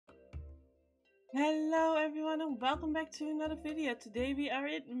Hello everyone and welcome back to another video. Today we are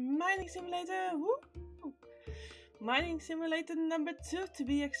in Mining Simulator. Woo! Mining Simulator number 2 to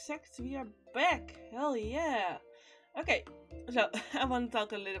be exact. We are back. Hell yeah. Okay, so I want to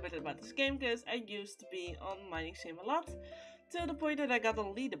talk a little bit about this game because I used to be on Mining Sim a lot to the point that I got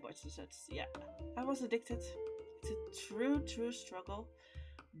on leaderboards and such. Yeah, I was addicted. It's a true struggle.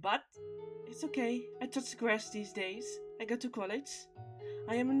 But it's okay. I touch the grass these days. I go to college.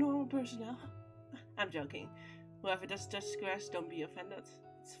 I am a normal person now. I'm joking. Whoever does touch grass, don't be offended.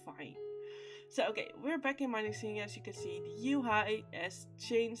 It's fine. So okay, we're back in Mining Sim. As you can see, the UI has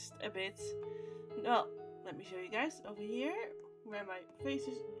changed a bit. Well, let me show you guys. Over here, where my face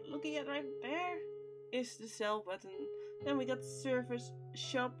is looking at right there, is the sell button. Then we got service,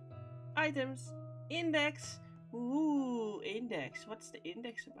 shop, items, index. Ooh, index. What's the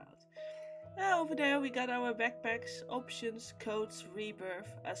index about? Over there we got our backpacks, options, codes,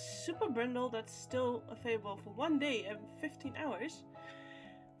 rebirth, a super bundle that's still available for 1 day and 15 hours,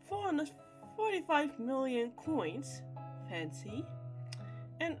 445 million coins, fancy,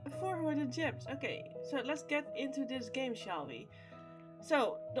 and 400 gems. Okay, so let's get into this game, shall we?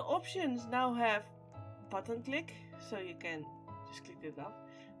 So the options now have button click, so you can just click it up,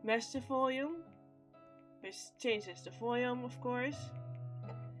 master volume, which changes the volume of course,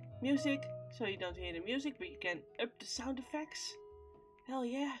 music, so you don't hear the music, but you can up the sound effects. Hell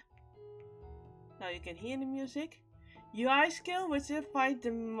yeah. Now you can hear the music. UI skill, which I find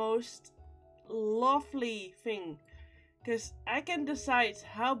the most lovely thing. Because I can decide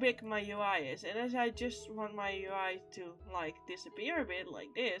how big my UI is. And as I just want my UI to like disappear a bit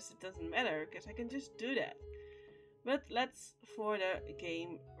like this, it doesn't matter because I can just do that. But let's for the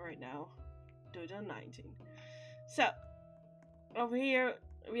game right now. 2019. So over here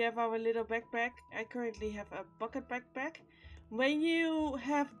we have our little backpack. I currently have a bucket backpack. When you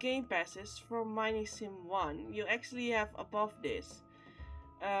have game passes from Mining Sim 1, you actually have above this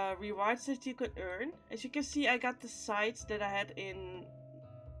rewards that you could earn. As you can see, I got the sites that I had in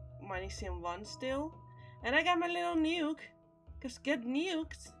Mining Sim 1 still. And I got my little nuke, because get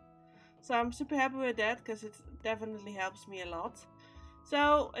nuked. So I'm super happy with that, because it definitely helps me a lot.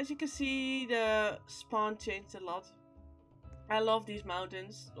 So as you can see, the spawn changed a lot. I love these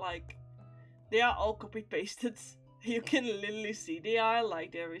mountains, like, they are all copy pasted. You can literally see they are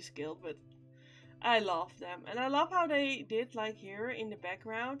like they're reskilled, but I love them. And I love how they did like here in the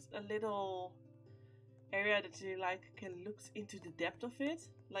background, a little area that you like can look into the depth of it.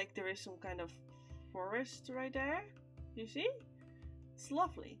 Like there is some kind of forest right there. You see? It's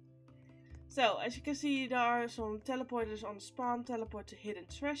lovely. So, as you can see, there are some teleporters on spawn, teleport to hidden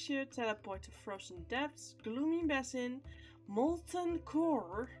treasure, teleport to frozen depths, gloomy basin, molten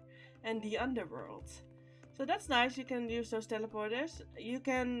core, and the underworld. So that's nice, you can use those teleporters. You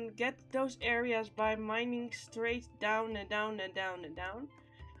can get those areas by mining straight down and down and down and down.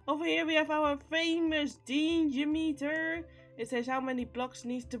 Over here we have our famous danger meter. It says how many blocks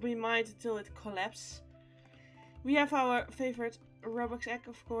needs to be mined until it collapses. We have our favorite ROBUX egg,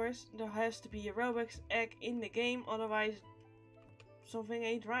 of course. There has to be a ROBUX egg in the game, otherwise something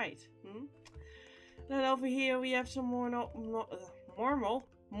ain't right. Then over here we have some more normal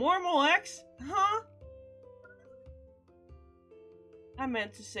eggs? Huh? I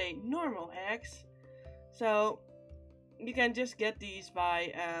meant to say normal eggs. So you can just get these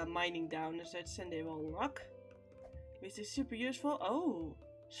by mining down and such, and they will rock, which is super useful. Oh,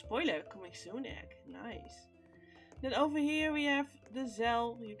 spoiler, coming soon egg. Nice. Then over here we have the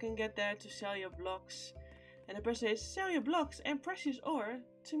Zell. You can get there to sell your blocks. And the person says, sell your blocks and precious ore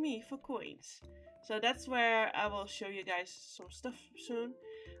to me for coins. So that's where I will show you guys some stuff soon.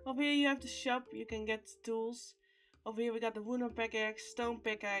 Over here you have the shop. You can get tools. Over here we got the wooden pickaxe, stone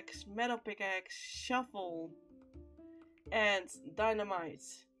pickaxe, metal pickaxe, shovel, and dynamite.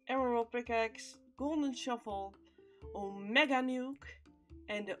 Emerald pickaxe, golden shovel, omega nuke,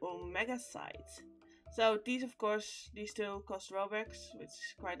 and the omega scythe. So these, of course, these two cost ROBUX, which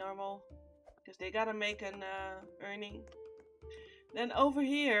is quite normal, because they gotta make an earning. Then over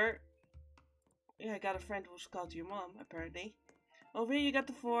here, yeah, I got a friend who's called your mom, apparently. Over here you got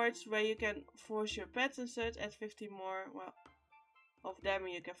the forge, where you can forge your pets and such, add 50 more, well, of them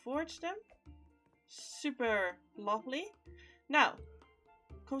and you can forge them. Super lovely. Now,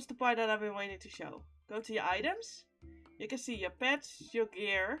 comes the part that I've been waiting to show. Go to your items. You can see your pets, your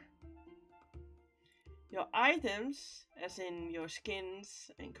gear, your items, as in your skins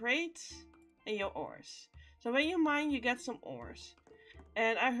and crates, and your ores. So when you mine, you get some ores.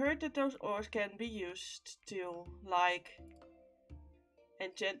 And I heard that those ores can be used to, like,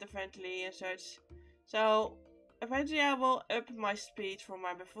 enchant differently and such. So eventually I will up my speed for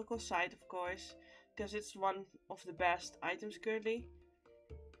my bifocal scythe, of course, because it's one of the best items currently.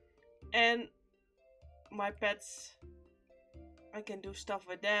 And my pets, I can do stuff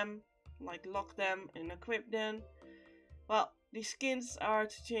with them, like lock them and equip them. Well, these skins are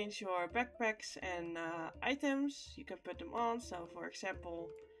to change your backpacks and items. You can put them on. So for example,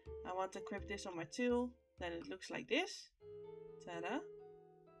 I want to equip this on my tool. Then it looks like this. Ta-da!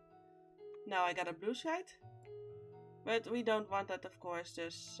 Now I got a blue scythe. But we don't want that, of course,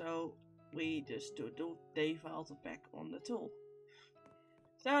 just so we just do the default back on the tool.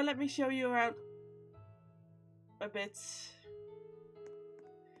 So let me show you around a bit.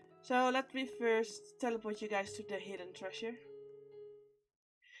 So let me first teleport you guys to the hidden treasure.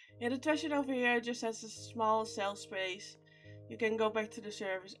 Yeah, the treasure over here just has a small cell space. You can go back to the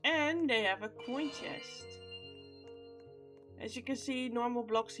servers and they have a coin chest. As you can see, normal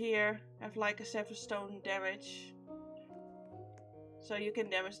blocks here have like a 7 stone damage. So you can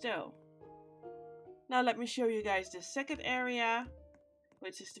damage those. Now let me show you guys the second area,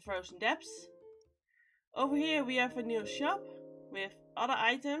 which is the frozen depths. Over here we have a new shop with other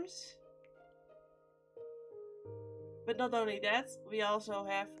items. But not only that, we also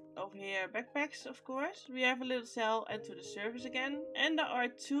have over here backpacks, of course. We have a little cell and to the servers again. And there are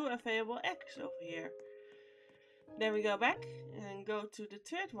 2 available eggs over here. Then we go back and go to the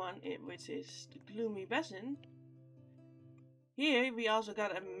third one, which is the gloomy basin. Here we also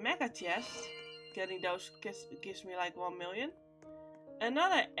got a mega chest. Getting those gives me like 1 million.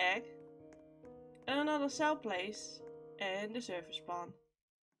 Another egg. Another cell place. And the server spawn.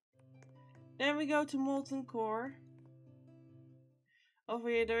 Then we go to molten core. Over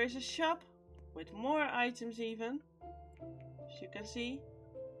here there is a shop with more items even. As you can see.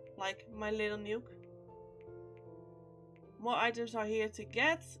 Like my little nuke. More items are here to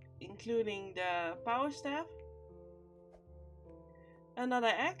get, including the power staff.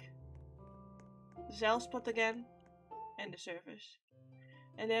 Another egg. The cell spot again. And the servers.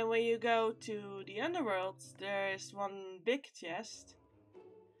 And then when you go to the underworld, there is one big chest.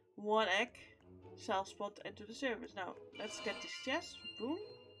 1 egg. Cell spot and to the servers. Now, let's get this chest. Boom.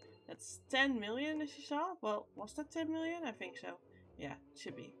 That's 10 million as you saw. Well, was that 10 million? I think so. Yeah, it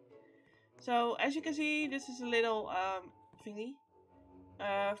should be. So, as you can see, this is a little thingy.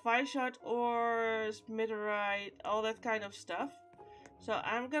 Fire shard ores, meteorite, all that kind of stuff. So,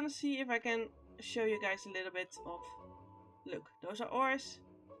 I'm gonna see if I can show you guys a little bit of... Look, those are ores.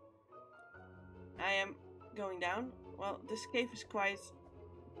 I am going down. Well, this cave is quite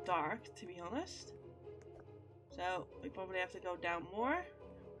dark, to be honest. So, we probably have to go down more.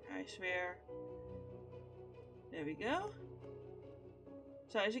 I swear. There we go.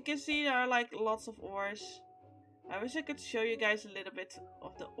 So, as you can see, there are like lots of ores. I wish I could show you guys a little bit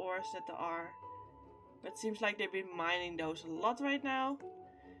of the ores that there are. But it seems like they've been mining those a lot right now.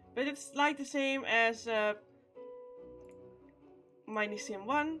 But it's like the same as Mining Sim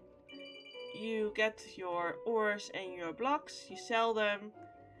 1. You get your ores and your blocks, you sell them,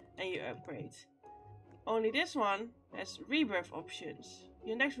 and you upgrade. Only this one has rebirth options.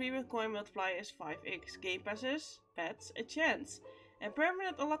 Your next rebirth coin multiplier is 5x. Game passes, pets, a chance, and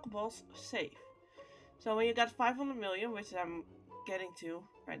permanent unlockables safe. So when you got 500 million, which I'm getting to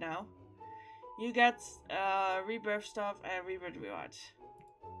right now, you get rebirth stuff and rebirth rewards.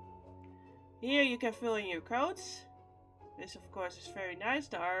 Here you can fill in your codes. This of course is very nice.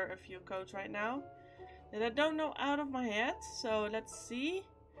 There are a few codes right now that I don't know out of my head. So let's see.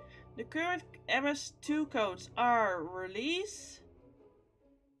 The current MS2 codes are release,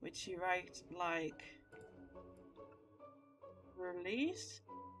 which you write like release.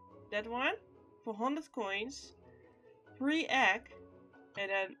 That one for 100 coins. Free egg. And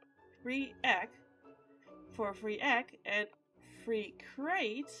then free egg for a free egg. And free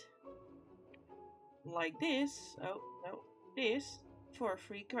crate. Like this. Oh no, this for a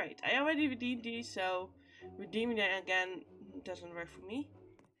free crate. I already redeemed these, so redeeming them again doesn't work for me,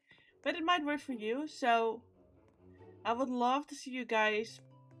 but it might work for you. So I would love to see you guys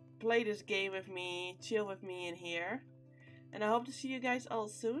play this game with me, chill with me in here, and I hope to see you guys all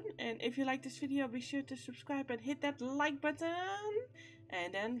soon. And if you like this video, be sure to subscribe and hit that like button.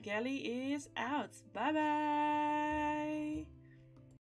 And then Gally is out. Bye bye.